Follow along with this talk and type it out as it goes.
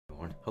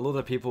Hello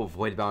there people,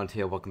 Voidbound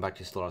here, welcome back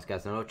to Stellaris,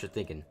 guys. I know what you're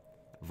thinking.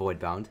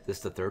 Voidbound, this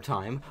is the third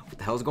time. What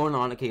the hell's going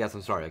on? Okay guys,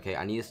 I'm sorry, okay?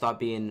 I need to stop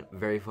being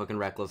very fucking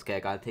reckless, okay? I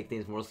gotta take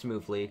things more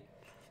smoothly.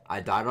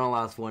 I died on the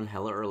last one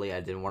hella early, I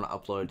didn't want to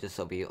upload it just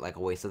so it'd be like a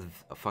waste of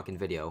a fucking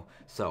video.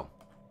 So,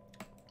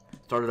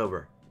 start it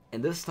over.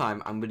 And this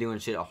time, I'm gonna be doing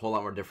shit a whole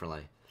lot more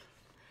differently.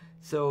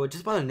 So,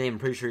 just by the name, I'm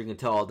pretty sure you can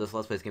tell this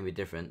Let's Play is gonna be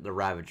different. The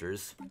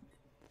Ravagers.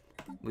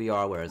 We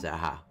are, where is it?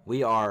 Aha.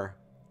 We are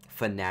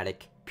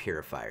fanatic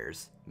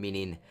purifiers,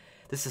 meaning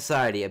this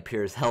society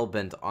appears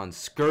hell-bent on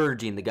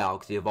scourging the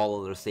galaxy of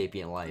all other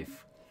sapient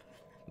life,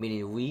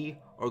 meaning we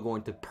are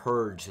going to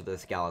purge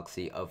this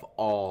galaxy of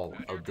all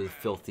of the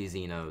filthy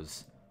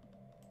Xenos.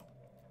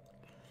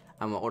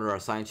 I'm going to order our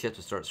science ship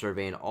to start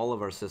surveying all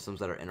of our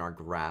systems that are in our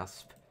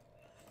grasp.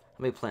 How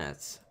many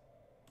planets?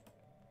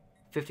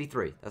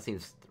 53. That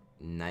seems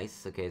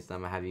nice. Okay, so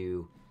I'm going to have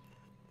you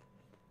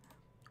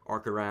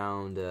arc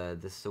around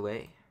this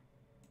way.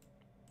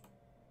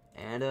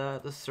 And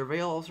the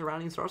survey all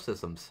surrounding star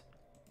systems.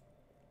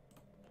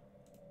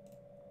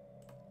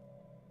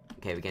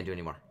 Okay, we can't do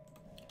anymore.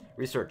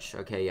 Research.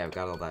 Okay, yeah, I've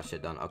got all that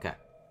shit done. Okay.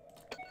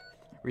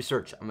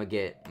 Research. I'm gonna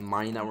get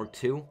mining network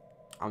 2.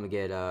 I'm gonna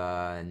get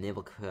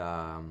naval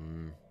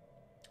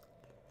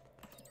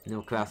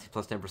capacity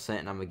plus 10%,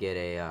 and I'm gonna get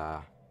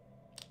a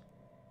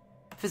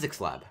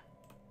physics lab.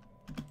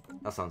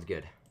 That sounds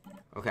good.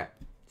 Okay.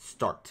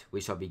 Start.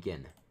 We shall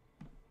begin.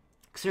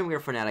 Considering we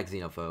are fanatic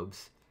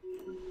xenophobes.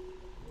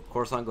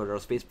 Coruscant, go to our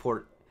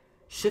spaceport.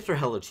 Ships are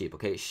hella cheap,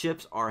 okay?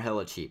 Ships are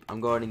hella cheap. I'm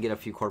going to get a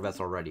few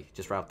Corvettes already,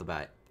 just right off the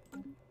bat.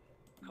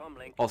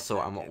 Also,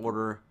 I'm gonna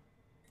order...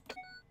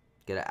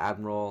 Get an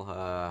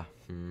Admiral,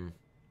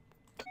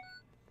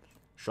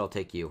 Sure, I'll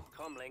take you.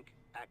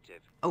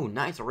 Oh,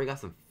 nice, already got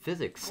some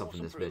physics up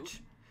in this bitch.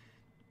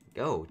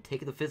 Go,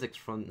 take the physics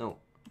from... No.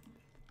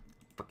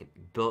 Fucking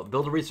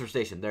build a research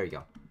station, there you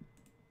go.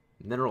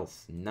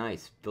 Minerals,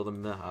 nice. Build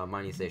a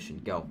mining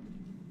station, go.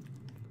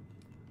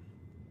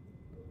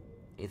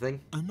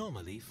 Anything?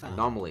 Anomaly found.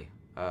 Anomaly.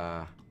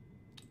 At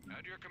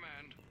your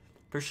command.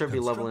 Pretty sure I'll be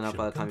leveling up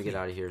by the time we get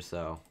out of here,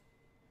 so...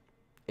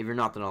 If you're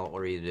not, then I'll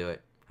order you to do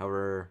it.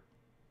 However...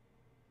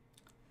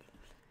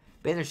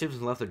 Abandoned ships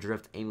and left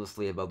adrift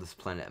aimlessly above this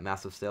planet.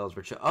 Massive sails,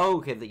 which... Oh,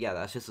 okay, yeah,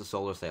 that's just a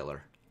solar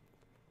sailor.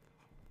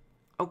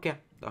 Okay.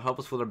 That'll help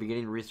us with our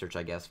beginning research,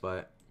 I guess,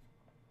 but...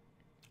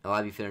 I'll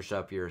have you finish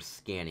up your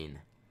scanning.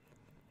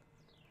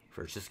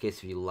 For just in case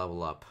if you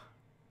level up.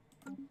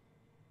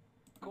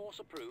 Course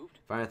approved.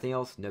 Find anything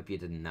else? Nope, you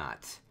did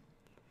not.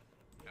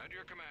 At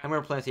your command. How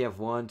many planets do you have?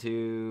 1,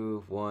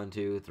 2,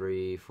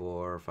 3,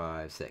 4,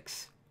 5,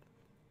 6.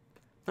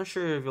 Not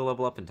sure if you'll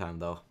level up in time,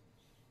 though.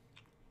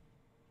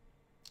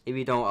 If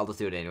you don't, I'll just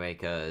do it anyway,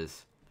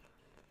 because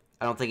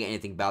I don't think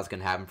anything bad's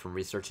gonna happen from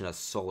researching a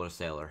solar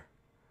sailor.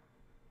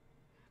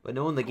 But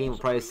no one in the game will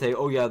probably say,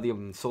 oh yeah,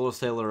 the solar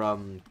sailor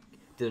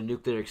did a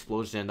nuclear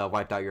explosion and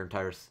wiped out your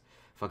entire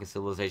fucking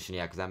civilization.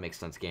 Yeah, because that makes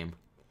sense, game.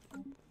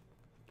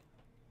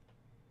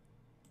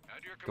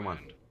 Come on,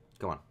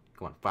 come on,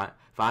 come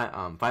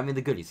on. Find me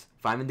the goodies.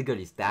 Find me the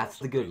goodies. That's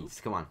the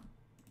goodies. Come on.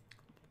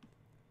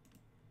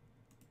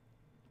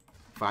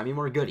 Find me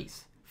more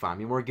goodies. Find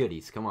me more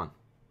goodies. Come on.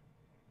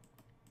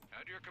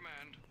 At your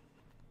command.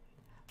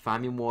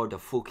 Find me more the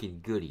fucking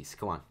goodies.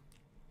 Come on.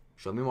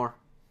 Show me more.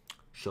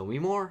 Show me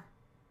more.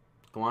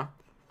 Come on.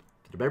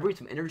 There better be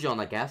some energy on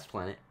that gas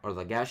planet or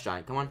the gas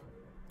giant. Come on.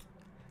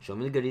 Show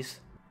me the goodies.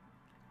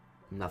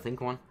 Nothing.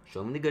 Come on.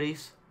 Show me the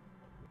goodies.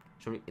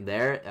 Show me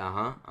there.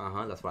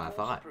 That's what I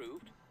thought.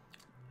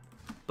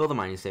 Build a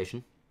mining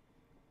station.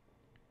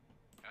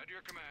 At your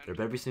command. There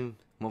better be some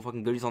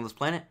motherfucking goodies on this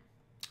planet.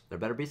 There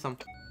better be some.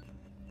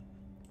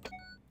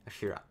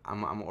 Sure, I'm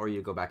gonna order you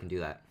to go back and do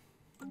that.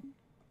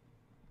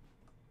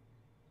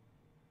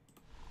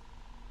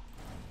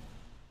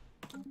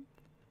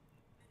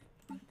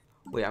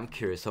 Wait, I'm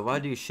curious. So if I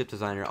do ship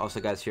designer, also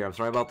guys here, I'm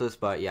sorry about this,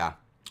 but yeah.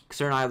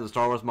 Considering I have the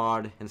Star Wars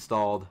mod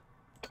installed.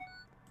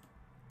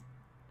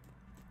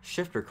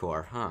 Shifter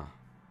core, huh?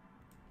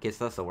 Guess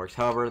that still works.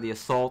 However, the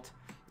assault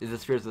is the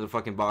spirits of the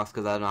fucking box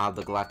because I don't have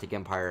the Galactic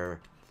Empire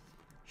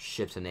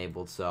ships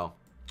enabled, so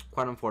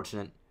quite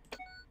unfortunate.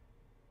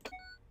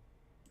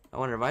 I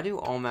wonder if I do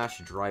all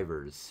match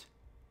drivers.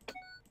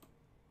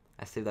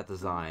 I save that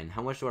design.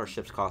 How much do our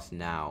ships cost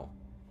now?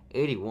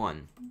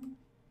 81.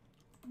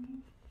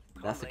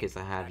 If that's the case,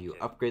 I have you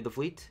upgrade the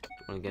fleet.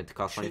 I'm gonna get it to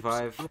cost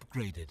 25.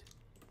 Upgraded.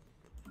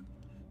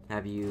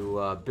 Have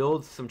you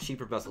build some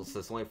cheaper vessels.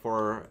 It's only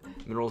 4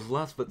 minerals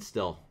less, but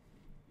still.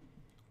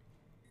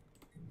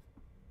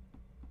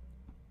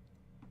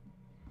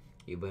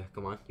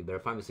 Come on, you better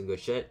find me some good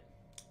shit.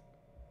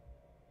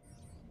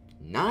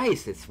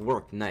 Nice, it's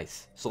worked.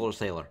 Nice, solar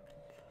sailor.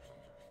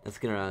 That's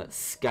gonna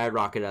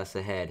skyrocket us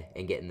ahead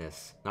and getting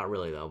this. Not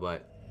really though,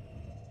 but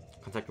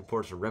contact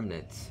reports of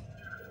remnants.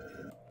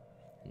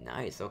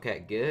 Nice.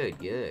 Okay, good,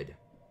 good.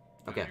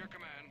 Okay,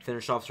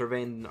 finish off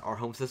surveying our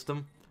home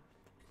system.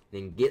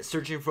 Then get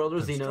searching for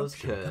other Xenos,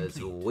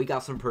 because we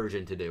got some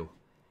purging to do.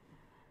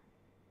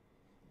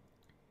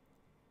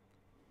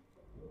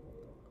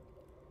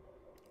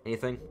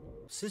 Anything?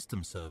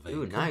 System survey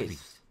Ooh, complete.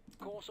 nice.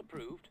 Course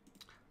approved.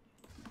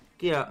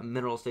 Yeah,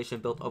 mineral station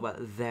built over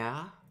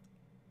there.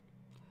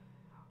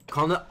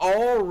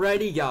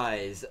 Already,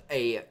 guys,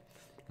 a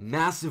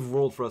massive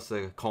world for us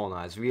to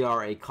colonize. We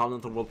are a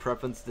continental world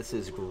preference. This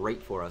is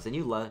great for us. And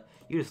you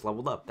just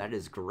leveled up. That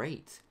is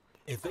great.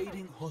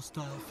 Evading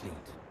hostile fleet.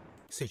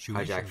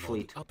 Situation Hijack log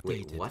fleet. updated.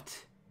 Wait,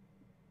 what?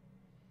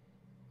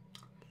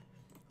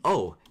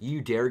 Oh,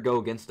 you dare go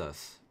against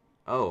us.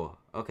 Oh,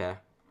 okay.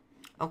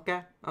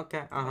 Okay,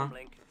 uh-huh.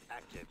 Comlink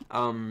active.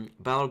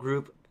 Battle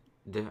group,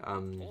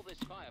 All this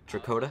firepower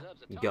Dakota,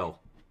 deserves a go. target.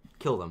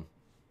 Kill them.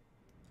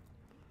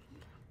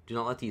 Do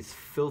not let these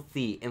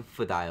filthy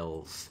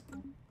infidels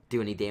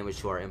do any damage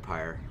to our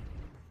empire.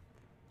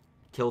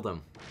 Kill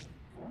them.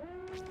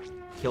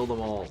 Kill them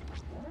all.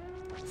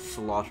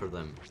 Slaughter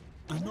them.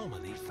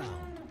 Anomaly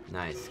found.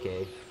 Nice,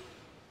 okay.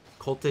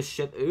 Cultist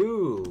ship.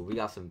 Ooh, we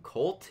got some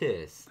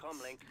cultists.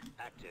 Comlink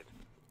active.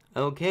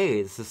 Okay,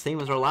 it's the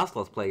same as our last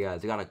Let's Play,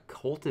 guys. We got a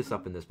cultist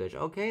up in this bitch.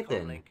 Okay,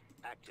 then. Comlink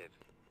active.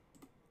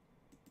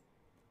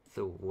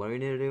 So, what do we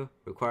need to do?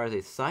 Requires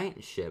a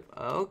science ship.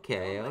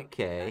 Okay, Comlink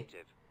okay.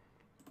 active.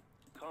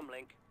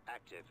 Comlink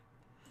active.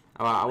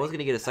 Oh, I was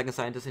gonna get a second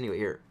scientist anyway.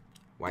 Here.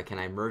 Why can't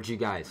I merge you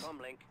guys?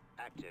 Comlink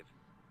active.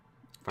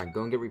 Fine,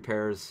 go and get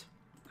repairs.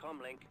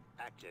 Comlink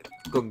active.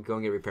 Go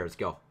and get repairs.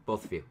 Go.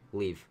 Both of you.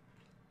 Leave.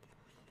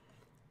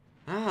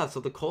 Ah, so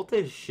the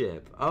cultist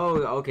ship. Oh,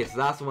 okay, so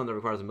that's the one that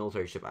requires a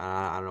military ship.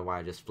 I don't know why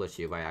I just split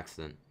you by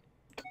accident.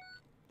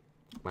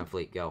 My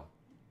fleet, go.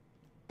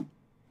 I'm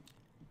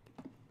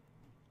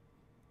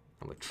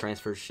gonna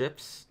transfer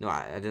ships. No,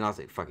 I did not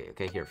say fuck it.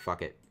 Okay, here,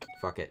 fuck it.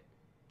 Fuck it.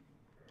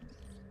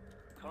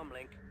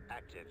 Comlink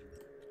active.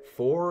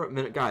 4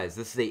 minute, guys.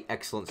 This is a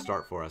excellent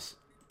start for us.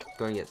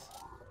 Go and get.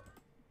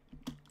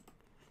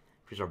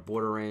 Increase our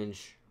border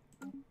range.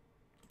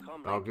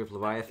 Battle Comlink. Group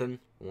Leviathan,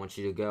 I want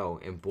you to go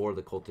and board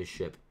the cultist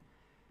ship.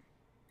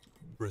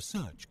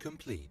 Research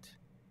complete.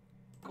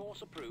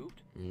 Course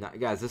approved. No,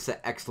 guys, this is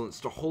an excellent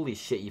start. Holy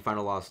shit, you find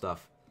a lot of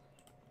stuff.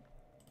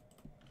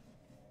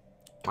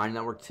 Mine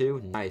network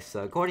too, nice.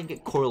 Go ahead and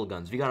get coil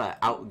guns. We gotta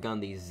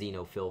outgun these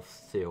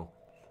xenophilths too.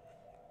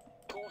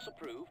 Course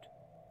approved.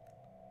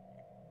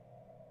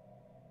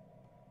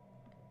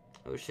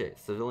 Oh shit,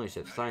 civilian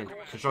ship, science,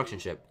 construction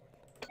ship.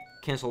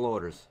 Cancel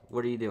orders.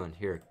 What are you doing?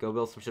 Here, go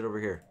build some shit over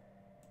here.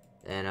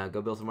 And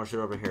go build some more shit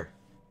over here.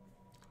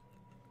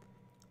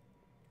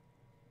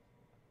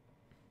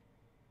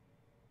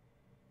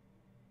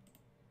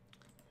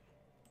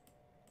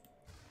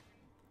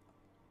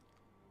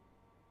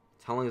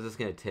 How long is this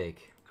gonna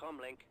take?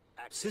 Comlink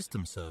active.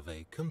 System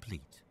survey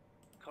complete.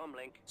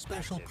 Comlink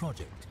Special active.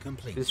 project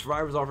complete. The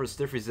survivors offer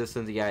stiff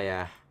resistance.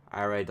 Yeah.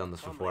 I already done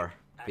this before.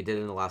 We did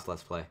it in the last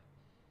Let's Play.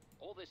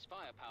 All this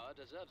firepower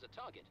deserves a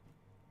target.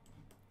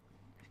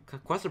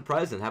 Quite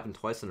surprised it happened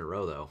twice in a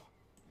row though.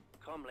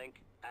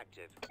 Comlink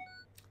active.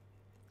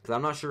 Because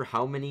I'm not sure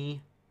how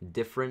many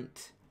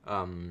different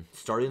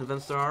starting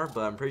events there are,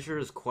 but I'm pretty sure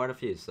there's quite a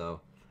few,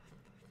 so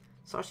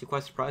it's actually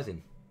quite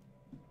surprising.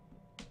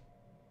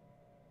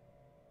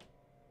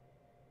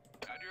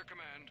 At your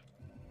command.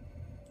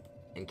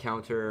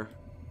 Encounter.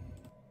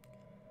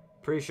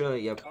 Pretty sure,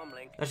 yep.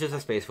 Comlink. That's just the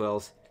space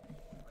whales.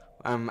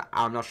 I'm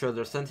not sure if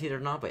they're sentient or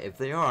not, but if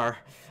they are,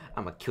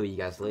 I'm gonna kill you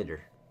guys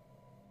later.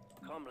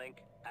 Comlink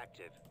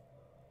active.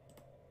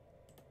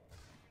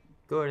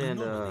 Go ahead and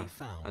Anomaly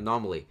found.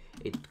 anomaly.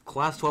 A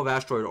class 12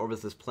 asteroid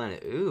orbits this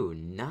planet. Ooh,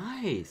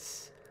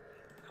 nice.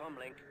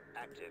 Comlink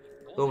active.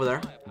 Go over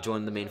there.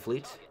 Join the main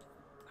fleet.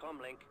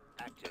 Comlink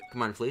active.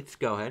 Come on, fleets.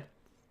 Go ahead.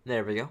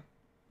 There we go.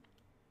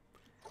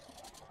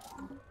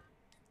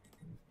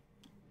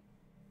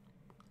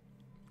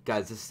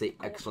 Guys, this is an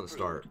excellent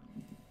start.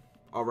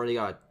 Already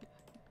got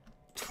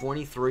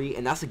 23,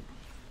 and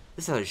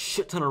this has a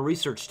shit ton of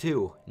research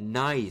too.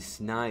 Nice.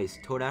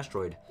 Toad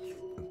asteroid.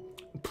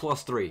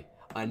 Plus 3.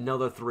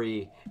 Another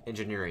 3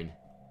 engineering.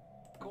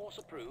 Course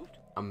approved.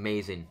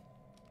 Amazing.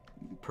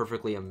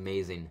 Perfectly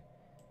amazing.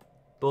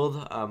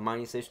 Build a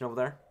mining station over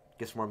there.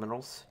 Get some more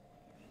minerals.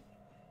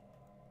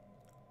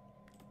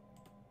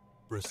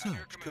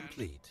 Research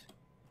complete.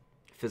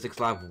 Physics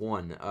Lab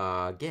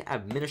 1. Get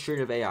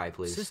administrative AI,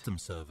 please. System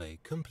survey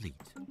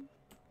complete.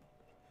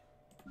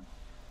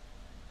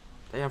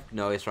 They have,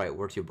 no, it's right.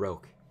 We're too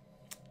broke.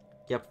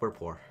 Yep, we're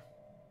poor.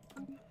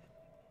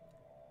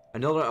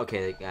 Another,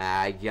 okay,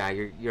 yeah,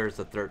 yours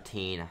a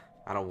 13.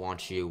 I don't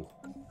want you.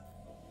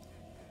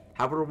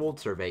 How about a world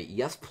survey?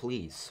 Yes,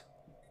 please.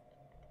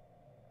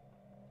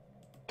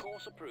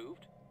 Course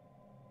approved.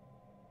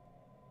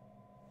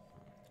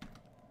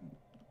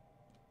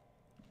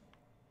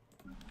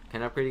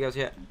 Can I upgrade you guys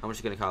yet? How much is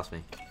it gonna cost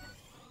me?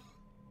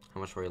 How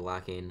much are we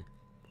lacking?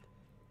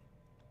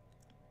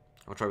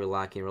 How much are we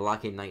lacking? We're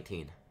lacking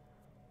 19.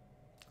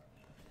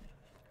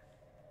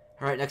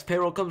 Alright, next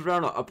payroll comes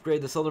around. I'll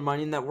upgrade the Southern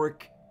Mining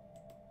Network.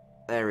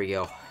 There we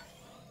go.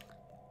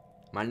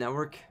 Mining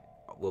Network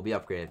will be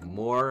upgraded.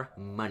 More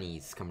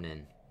monies coming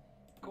in.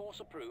 Course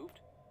approved.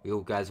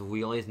 Yo, guys,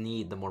 we always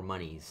need the more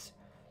monies.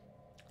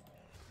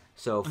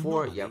 So,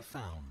 for, Anomaly yep.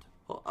 found.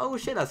 Oh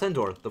shit, that's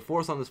Endor. The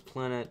force on this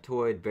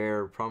planetoid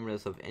bear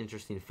promise of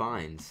interesting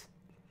finds.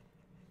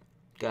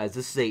 Guys,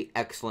 this is a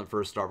excellent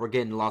first start. We're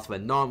getting lots of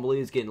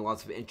anomalies, getting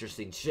lots of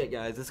interesting shit,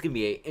 guys. This is gonna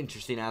be a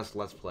interesting ass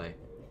let's play.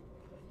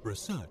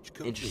 Research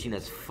complete. Interesting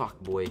as fuck,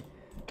 boy.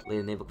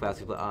 Later naval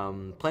capacity,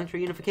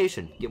 planetary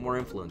unification. Get more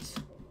influence.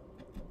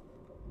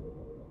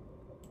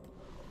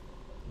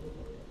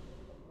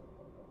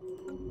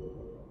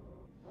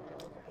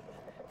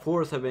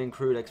 Forests have been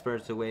crude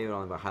experiments away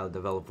on a highly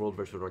developed world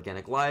rich with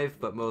organic life,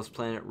 but most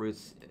planet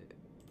routes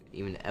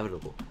even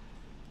inevitable.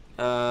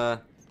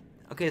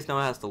 Okay, so now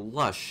it has the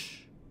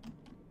lush.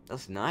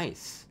 That's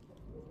nice.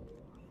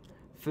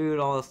 Food,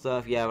 all that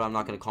stuff. Yeah, but I'm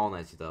not gonna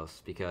colonize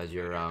those because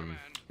you're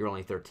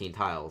only 13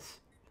 tiles.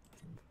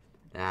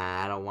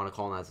 Nah, I don't want to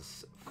colonize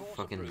this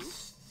fucking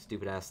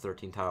stupid ass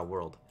 13 tile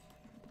world.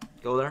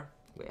 Go there.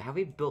 Wait, have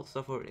we built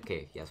stuff over?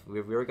 Okay, yes,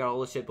 we've already got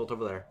all the shit built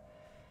over there.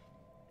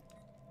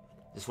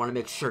 Just want to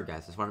make sure,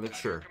 guys. Just want to make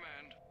sure.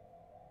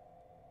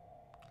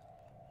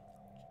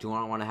 Do you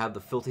want to have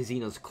the filthy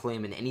Xenos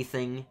claiming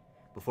anything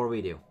before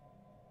we do?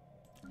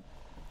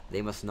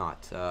 They must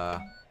not.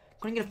 I'm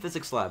gonna get a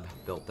physics lab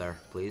built there,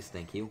 please.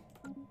 Thank you.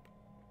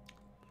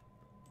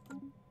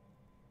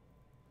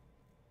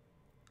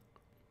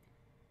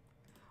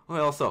 Okay,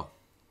 also,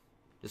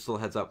 just a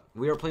little heads up.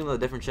 We are playing with a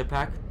different ship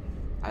pack.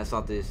 I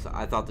thought this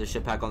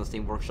ship pack on the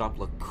Steam Workshop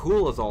looked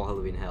cool as all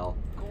Halloween hell.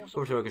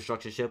 Over to our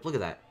construction ship. Look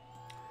at that.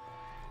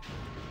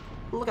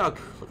 Look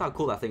how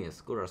cool that thing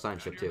is. Go to our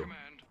science ship too.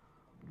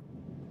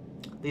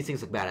 These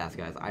things look badass,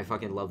 guys. I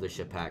fucking love this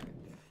ship pack.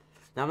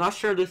 Now I'm not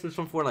sure if this is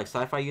from for like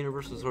sci-fi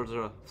universe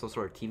or some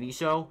sort of TV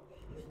show.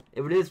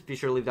 If it is, be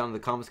sure to leave down in the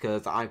comments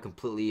because I'm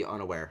completely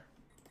unaware.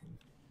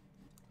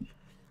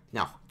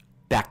 Now,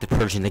 back to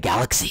purging the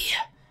galaxy.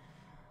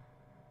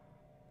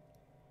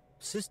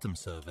 System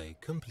survey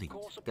complete.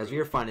 Guys, we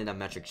are finding a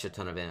metric shit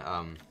ton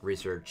of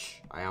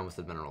research. I almost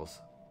said minerals.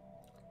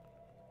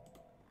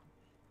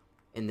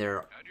 In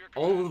there,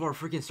 all of our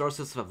freaking star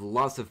systems have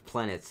lots of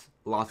planets,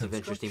 lots of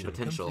interesting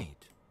potential.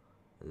 Complete.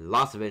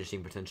 Lots of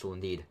interesting potential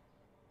indeed.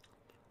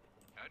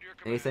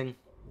 Anything?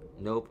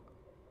 Nope.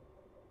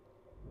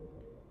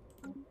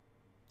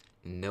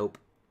 Nope.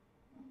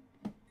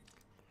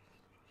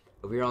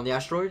 Over here on the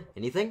asteroid?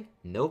 Anything?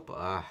 Nope.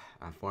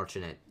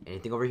 Unfortunate.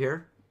 Anything over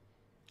here?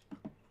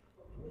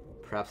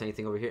 Perhaps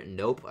anything over here?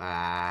 Nope.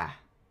 At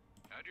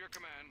your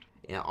command.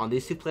 Yeah, on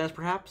these two planets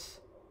perhaps?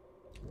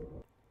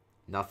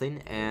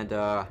 Nothing. And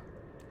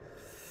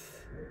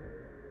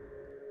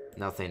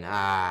nothing.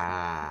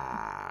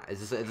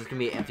 Is this gonna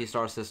be an empty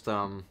star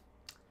system?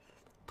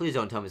 Please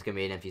don't tell me it's gonna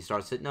be an empty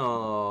star system.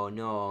 No,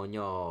 no,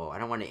 no. I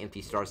don't want an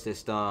empty star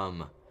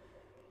system.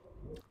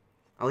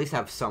 At least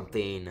have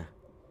something. At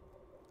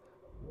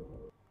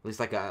least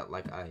like a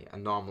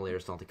anomaly or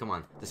something. Come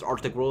on. This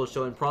Arctic world is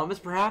showing promise,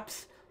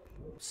 perhaps?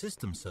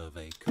 System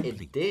survey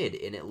complete. It did,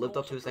 and it lived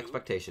up to its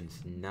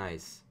expectations.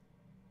 Nice.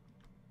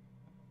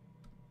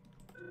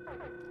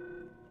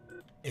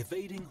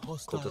 Evading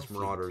hostile Cultist fleet.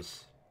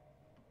 Marauders.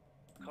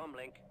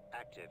 Comlink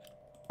active.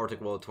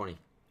 Arctic world 20.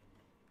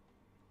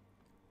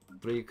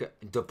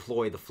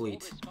 Deploy the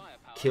fleet.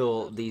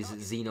 Kill these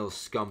Xeno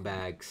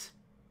scumbags.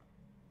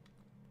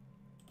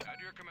 At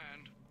your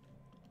command.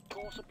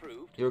 Course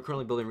approved. You're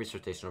currently building a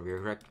research station over here,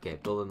 correct? Okay,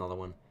 build another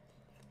one.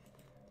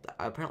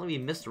 Apparently we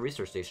missed a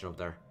research station over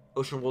there.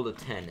 Ocean world of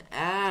 10.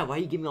 Why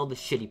you give me all the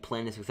shitty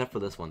planets except for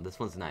this one? This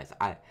one's nice.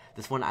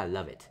 This one, I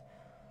love it.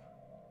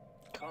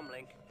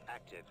 Comlink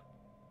active.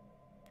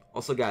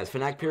 Also, guys,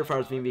 Fnatic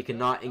Purifiers mean we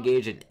cannot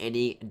engage in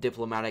any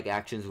diplomatic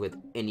actions with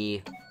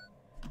any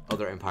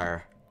other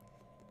empire.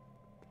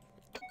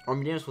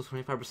 Army damage was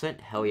 25%?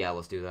 Hell yeah,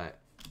 let's do that.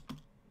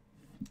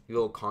 We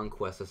will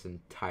conquest this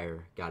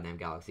entire goddamn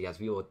galaxy, guys.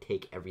 We will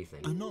take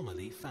everything.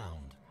 Anomaly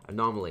found.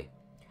 Anomaly.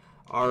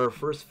 Our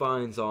first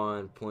finds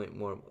on point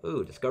more.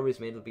 Ooh, discoveries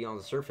made to be on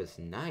the surface.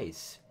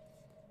 Nice.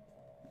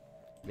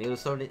 Maybe there's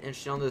something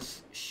interesting on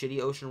this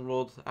shitty ocean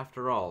world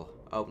after all.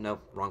 Oh, no,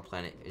 wrong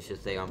planet. It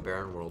should say on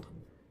barren world.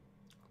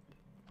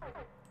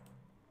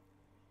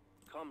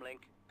 Comlink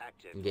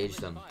active. Engage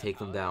them. Take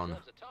them down.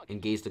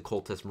 Engage the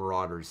cultist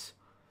marauders.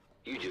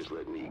 You just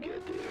let me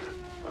get there.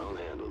 I'll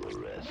handle the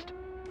rest.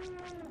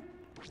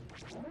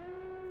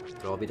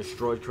 They'll all be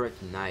destroyed,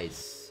 correct?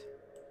 Nice.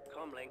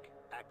 Comlink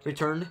active.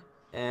 Returned,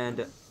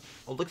 and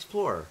Old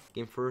Explorer.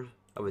 Game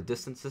of a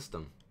distant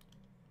system.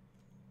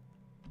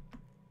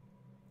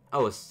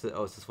 Oh, it's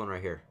this one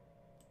right here.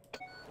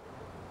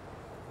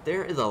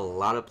 There is a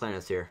lot of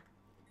planets here,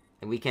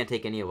 and we can't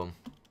take any of them.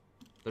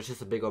 There's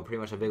just a big old, pretty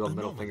much a big old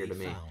middle finger to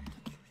me.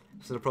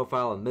 This is a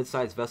profile, a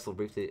mid-sized vessel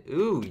briefly.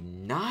 Ooh,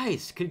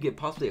 nice! Could get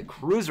possibly a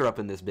cruiser up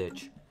in this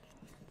bitch.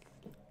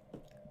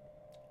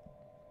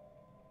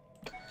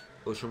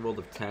 Ocean world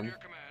of 10. Your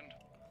command.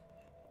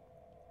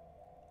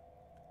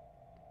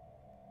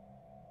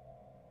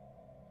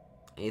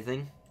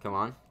 Anything? Come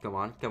on, come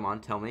on, come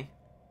on, tell me.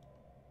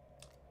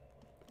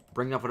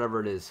 Bring up whatever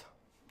it is.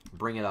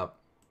 Bring it up.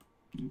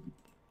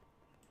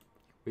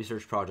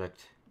 Research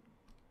project.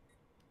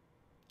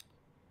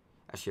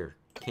 Ashir.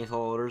 Cancel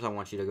all orders. I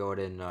want you to go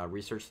ahead and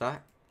research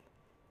that.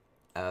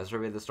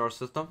 Survey the star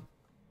system.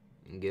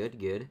 Good,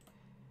 good.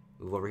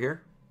 Move over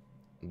here.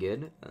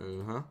 Good.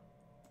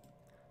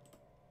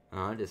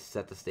 Just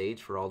set the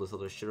stage for all this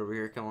other shit over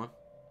here. Come on.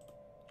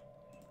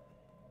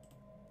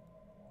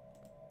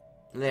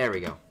 There we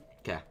go.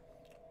 Okay.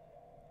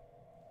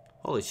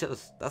 Holy shit,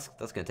 that's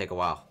gonna take a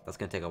while. That's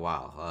gonna take a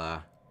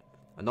while.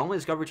 Anomaly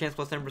discovery chance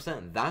plus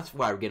 10%. That's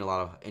why we're getting a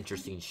lot of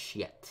interesting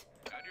shit.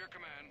 At your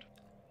command.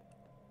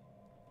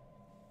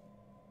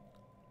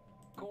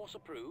 Course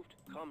approved.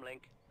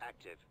 Comlink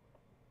active.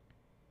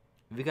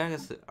 We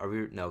guys are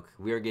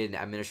we are getting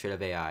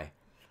administrative AI.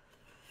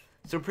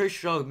 So I'm pretty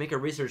sure I'll make a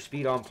research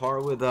speed on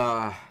par with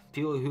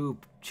people who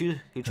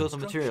chose a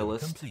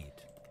materialist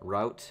Complete.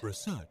 route.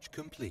 Research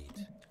complete.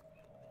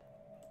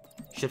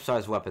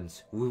 Ship-sized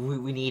weapons.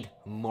 We need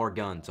more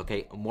guns,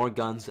 okay? More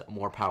guns,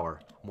 more power.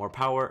 More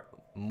power,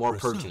 more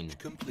Research purging.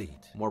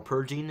 complete. More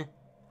purging,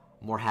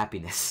 more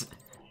happiness.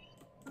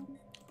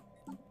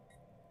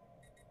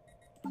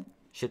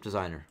 Ship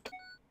designer.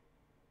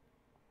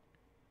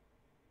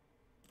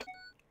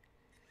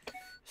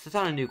 So it's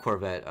on a new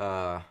Corvette.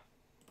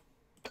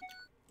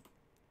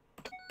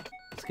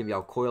 It's gonna be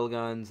all coil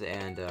guns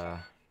and I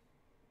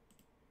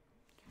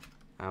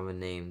have a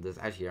name. This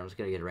actually, I'm just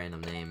gonna get a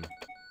random name.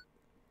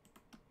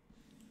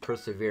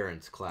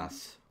 Perseverance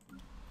class.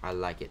 I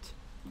like it.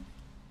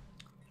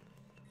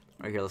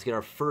 Right here, let's get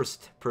our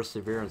first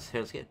Perseverance.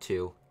 Here, let's get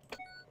 2.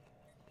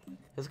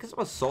 Let's get some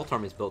assault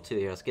armies built too.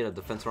 Here, let's get a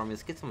defense army.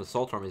 Let's get some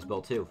assault armies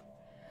built too.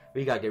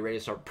 We gotta get ready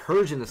to start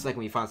purging the second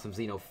we find some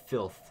Xeno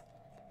filth.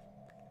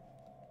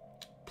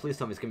 Please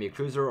tell me it's gonna be a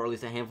cruiser or at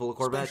least a handful of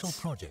Corvettes.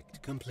 Special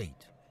project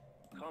complete.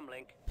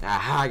 Comlink.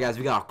 Aha, guys,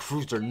 we got a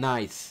cruiser.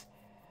 Nice.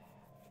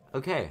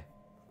 Okay.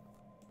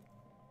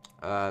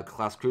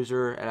 Class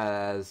cruiser. It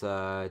has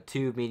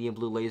 2 medium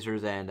blue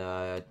lasers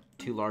and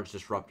 2 large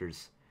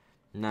disruptors.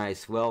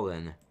 Nice. Well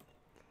then,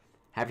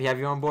 happy to have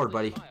you on board,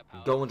 buddy.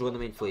 Go and join the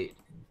main fleet.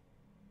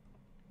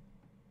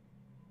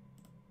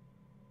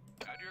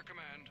 At your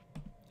command.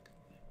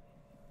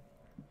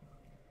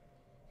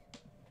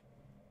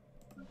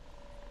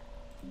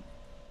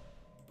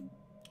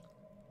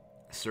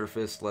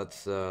 Surface.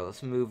 Let's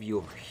move you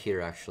over here.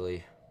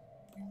 Actually,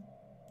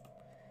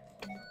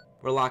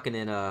 we're locking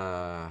in.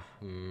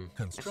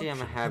 Actually, I'm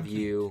gonna have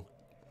you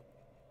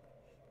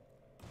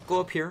go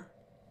up here.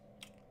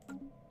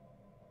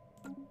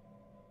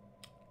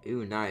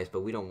 Ooh, nice,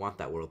 but we don't want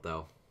that world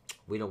though.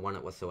 We don't want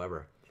it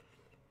whatsoever.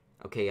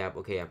 Okay, yeah,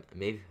 okay, yeah.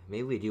 Maybe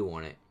we do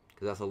want it,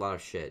 because that's a lot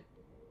of shit.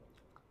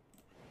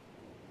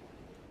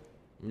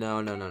 No.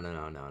 I'm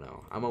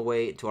gonna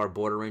wait till our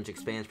border range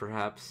expands,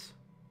 perhaps.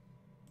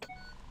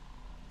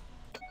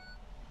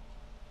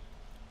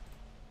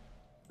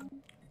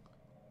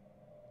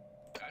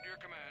 At your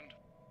command.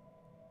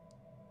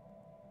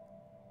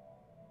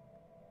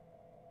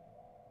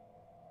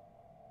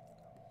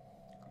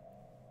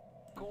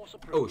 Course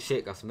approved. Oh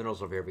shit, got some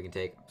minerals over here we can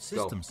take.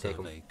 System Go, take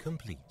them. survey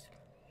complete.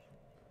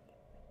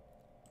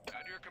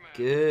 At your command.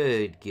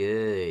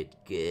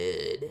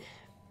 Good.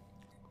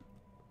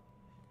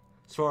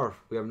 So far,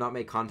 we have not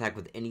made contact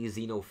with any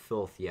Xeno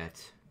filth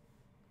yet.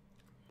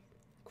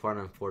 Quite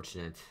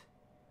unfortunate.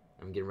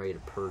 I'm getting ready to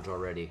purge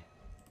already.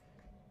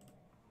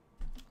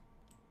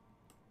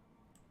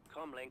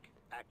 Comlink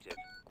active.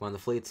 Go on the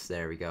fleets.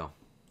 There we go.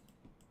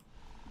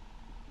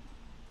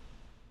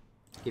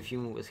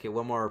 Let's get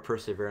one more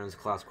Perseverance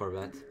class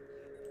Corvette.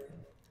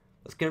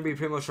 That's gonna be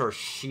pretty much our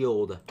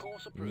shield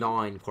Course approved.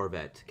 9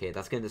 Corvette. Okay,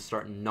 that's gonna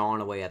start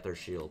gnawing away at their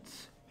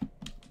shields.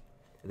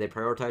 If they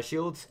prioritize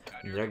shields,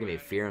 they're gonna be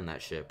fearing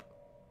that ship.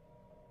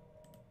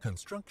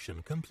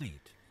 Construction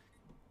complete.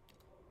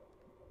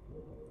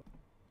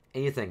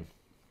 Anything.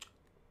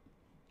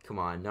 Come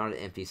on, not an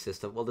empty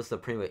system. Well, this is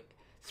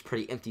it's a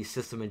pretty empty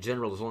system in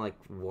general. There's only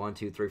like 1,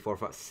 2, 3, 4,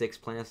 5, 6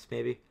 planets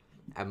maybe.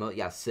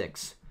 Yeah,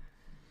 6.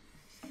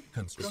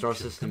 The star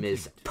system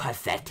is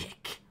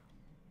pathetic.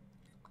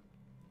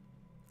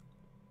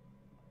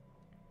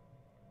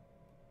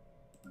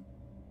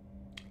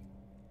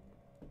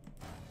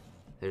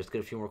 There's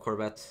get a few more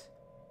Corvettes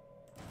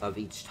of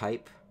each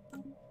type.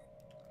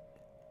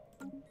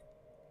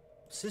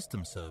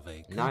 System survey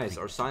complete. Nice.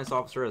 Our science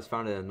officer has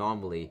found an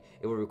anomaly.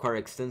 It will require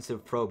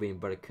extensive probing,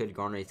 but it could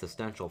garner a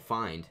substantial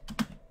find.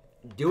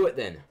 Do it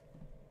then.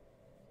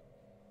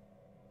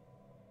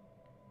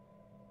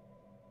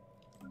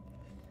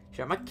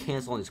 Shit, I might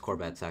cancel on these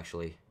Corvettes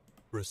actually.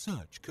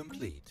 Research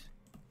complete.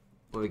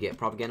 What do we get?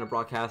 Propaganda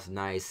broadcast.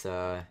 Nice.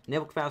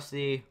 Naval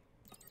capacity.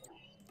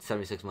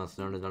 76 months.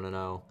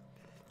 No.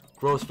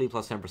 Gross speed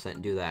plus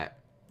 10%. Do that.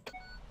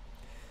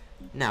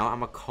 Now I'm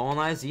gonna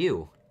colonize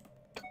you.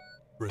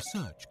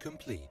 Research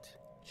complete.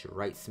 Should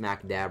right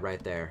smack dab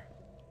right there.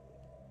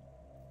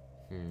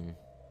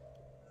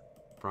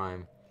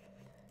 Prime.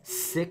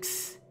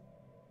 6.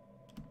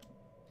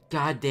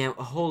 Goddamn.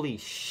 Holy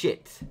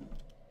shit.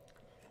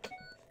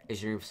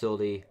 Engineering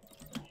facility.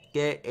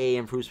 Get a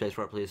improved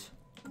spaceport, please.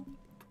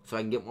 So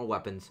I can get more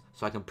weapons.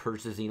 So I can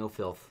purge the Xeno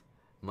filth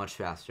much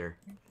faster.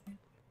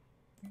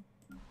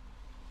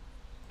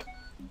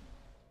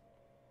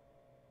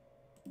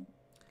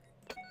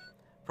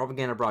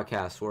 Propaganda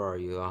broadcast, where are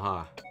you?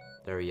 Aha.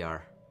 There you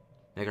are.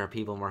 Make our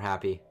people more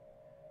happy.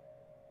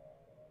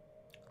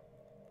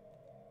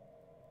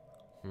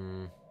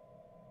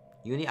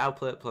 Uni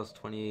output plus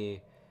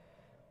 20.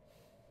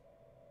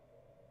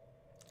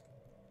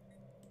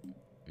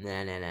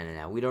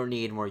 Nah. We don't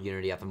need more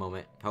unity at the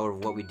moment. However,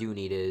 what we do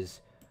need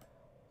is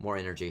more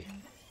energy.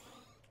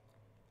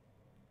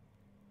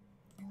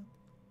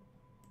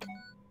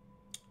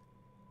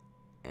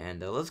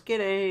 And let's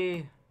get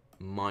a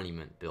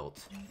monument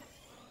built.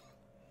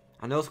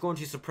 I know it's going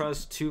to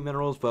suppress 2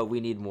 minerals, but we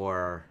need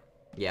more.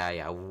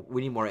 Yeah,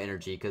 we need more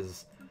energy,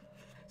 because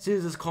as soon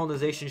as this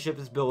colonization ship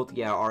is built,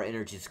 yeah, our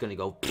energy is gonna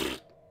go.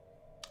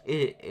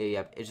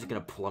 Yep, it's just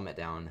gonna plummet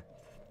down.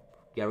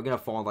 Yeah, we're gonna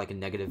fall like a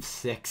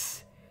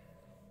 -6.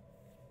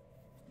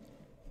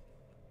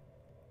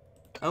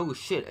 Oh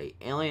shit! An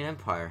alien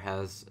empire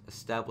has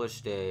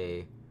established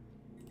a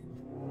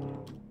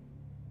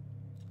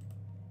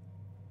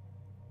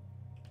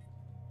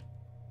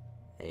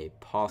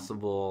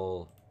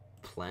possible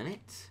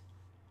planet.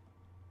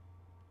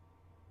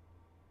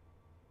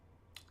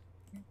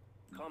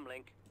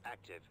 Comlink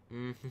active.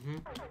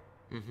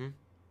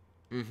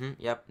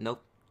 Yep.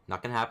 Nope.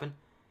 Not gonna happen.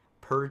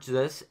 Purge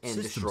this and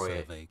System destroy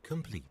it. survey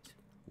complete.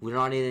 We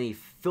don't need any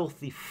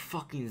filthy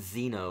fucking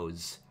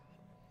Xenos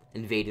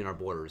invading our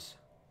borders.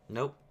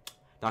 Nope.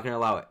 Not gonna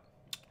allow it.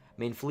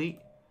 Main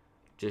fleet,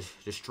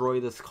 just destroy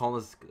this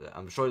colony.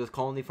 Destroy this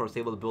colony for us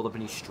able to build up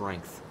any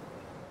strength.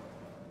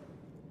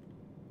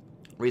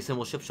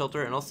 Reassemble ship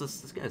shelter, and also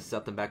this is gonna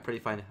set them back pretty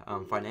fine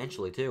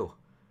financially too.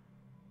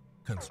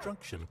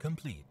 Construction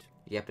complete.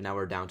 Yep, and now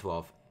we're down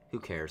 12. Who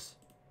cares?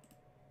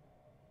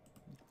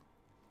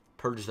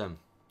 Purge them.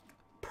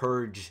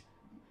 Purge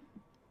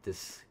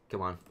this.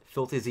 Come on.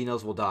 Filthy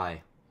Xenos will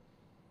die.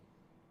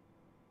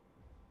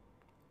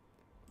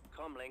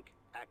 Comlink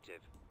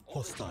active.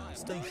 Hostile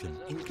station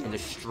And engaged.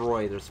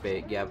 destroy their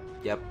space.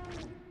 Yep.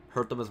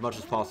 Hurt them as much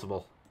as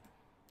possible.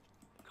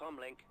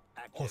 Comlink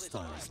active.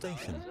 Hostile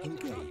station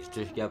engaged.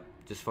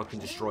 Just fucking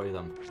destroy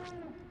them.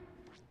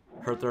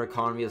 Hurt their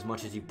economy as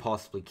much as you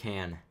possibly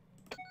can.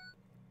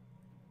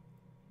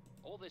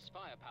 All this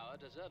firepower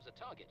deserves a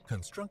target.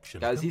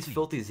 Construction Guys, these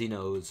complete. filthy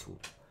Xenos will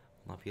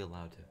not be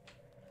allowed to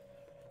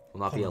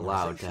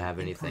have Colonization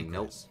in anything.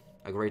 Nope. progress.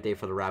 A great day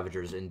for the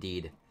Ravagers,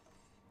 indeed.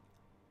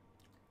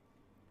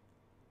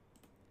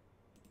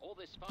 All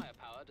this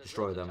firepower deserves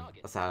Destroy a them.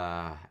 target. That's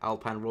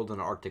Alpine world and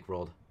an Arctic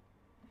world.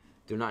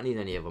 Do not need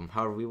any of them.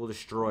 However, we will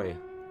destroy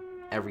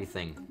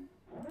everything.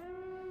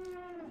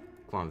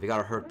 Come on, we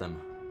gotta hurt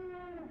them.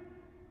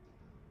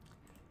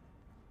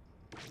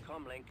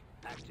 Comlink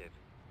active.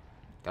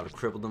 Gotta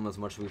cripple them as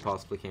much as we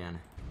possibly can.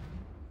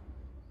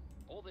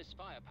 All this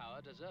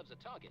firepower deserves a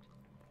target.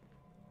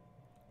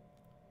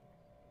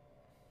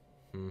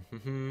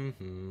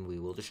 We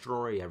will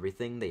destroy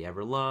everything they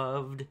ever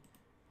loved.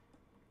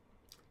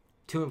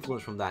 2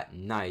 influence from that.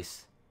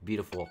 Nice.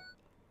 Beautiful.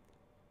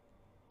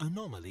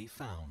 Anomaly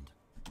found.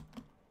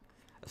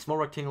 A small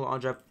rectangular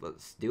object.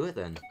 Let's do it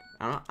then.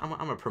 I'm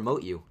gonna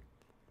promote you.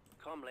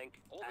 Comlink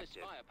All this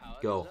active. firepower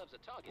Go. deserves a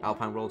target.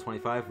 Alpine World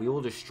 25. We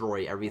will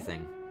destroy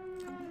everything.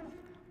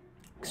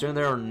 Considering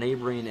they're our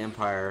neighboring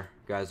empire,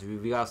 guys,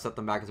 we gotta set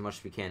them back as much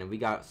as we can. And we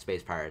got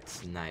space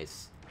pirates.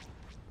 Nice.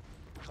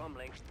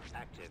 Comlink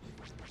active.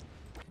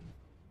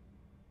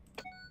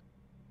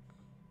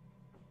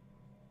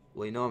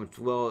 Well, you know,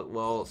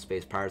 well,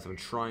 space pirates. I'm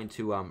trying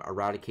to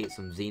eradicate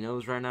some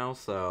Xenos right now.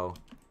 So,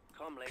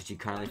 Comlink could you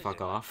kindly All fuck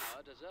this off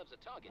firepower deserves a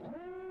target.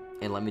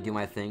 and let me do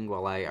my thing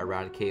while I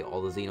eradicate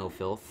all the Xeno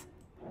filth?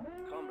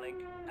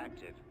 Comlink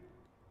active.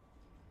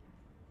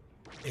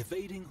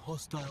 Evading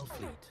hostile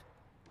fleet.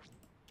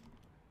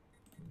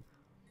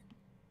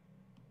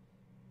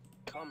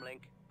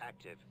 Comlink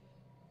active.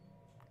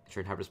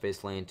 Turn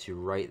hyperspace lane to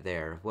right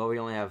there. Well, we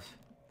only have...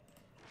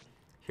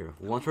 Here,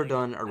 once we're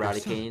done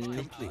eradicating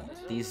Complete.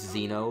 these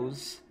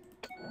Xenos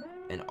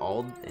and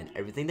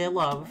everything they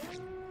love,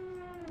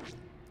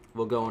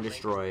 we'll go and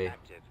destroy...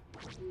 Active.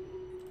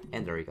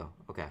 And there we go.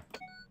 Okay.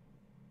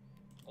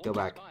 All Go this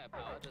back.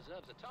 firepower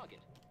deserves a target.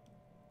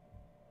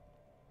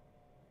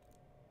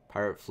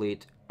 Pirate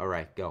fleet.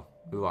 Alright, go.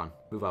 Move on.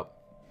 Move up.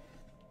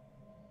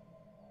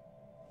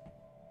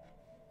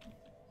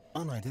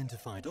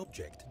 Unidentified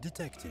object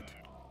detected.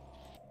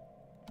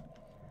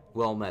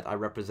 Well met. I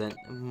represent...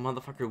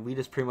 Motherfucker, we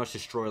just pretty much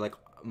destroy, like,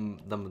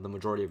 the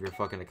majority of your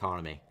fucking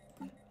economy.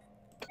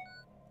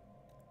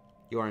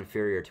 You are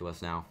inferior to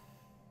us now.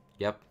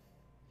 Yep.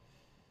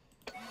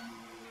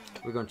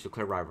 We're going to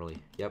declare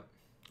rivalry. Yep.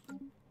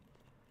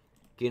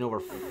 Gain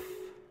over...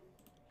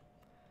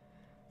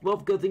 Well,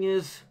 good thing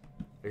is,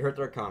 we hurt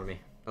their economy.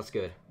 That's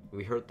good.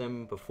 We hurt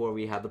them before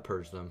we had to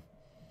purge them.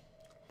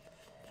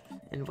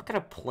 And what kind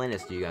of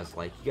planets do you guys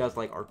like? You guys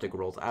like Arctic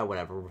worlds? Ah,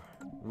 whatever.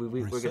 We're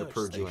gonna Research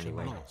purge you station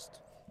anyway. lost.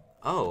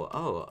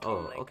 Oh,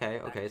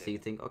 okay, so you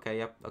think, okay,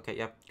 yep,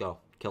 go.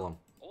 Kill them.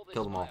 All this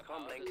Kill them all. firepower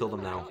Comlink Kill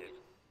them now. active.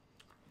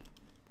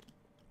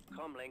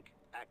 Comlink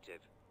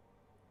active.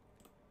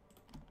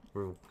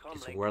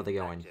 So where are they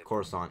going? Active.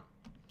 Coruscant.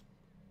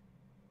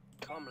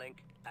 Comlink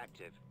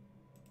active.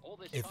 All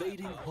this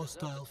Evading firepower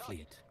hostile deserves a target.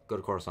 fleet. Go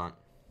to Coruscant.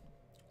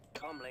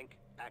 Comlink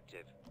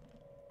active.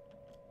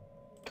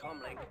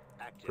 Comlink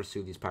active.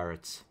 Pursue these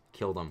pirates.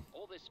 Kill them.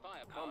 All this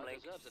firepower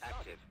Comlink deserves a target.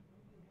 active.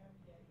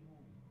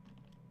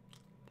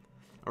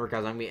 Alright guys,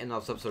 I'm going to end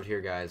this episode here,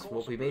 guys.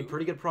 Well, we made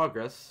pretty good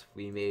progress.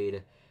 We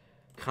made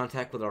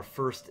contact with our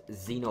first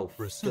Xeno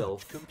Research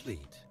filth.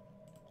 complete.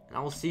 And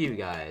I will see you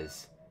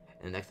guys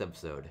in the next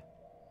episode.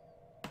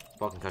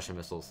 Ball concussion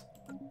missiles.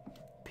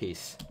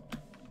 Peace.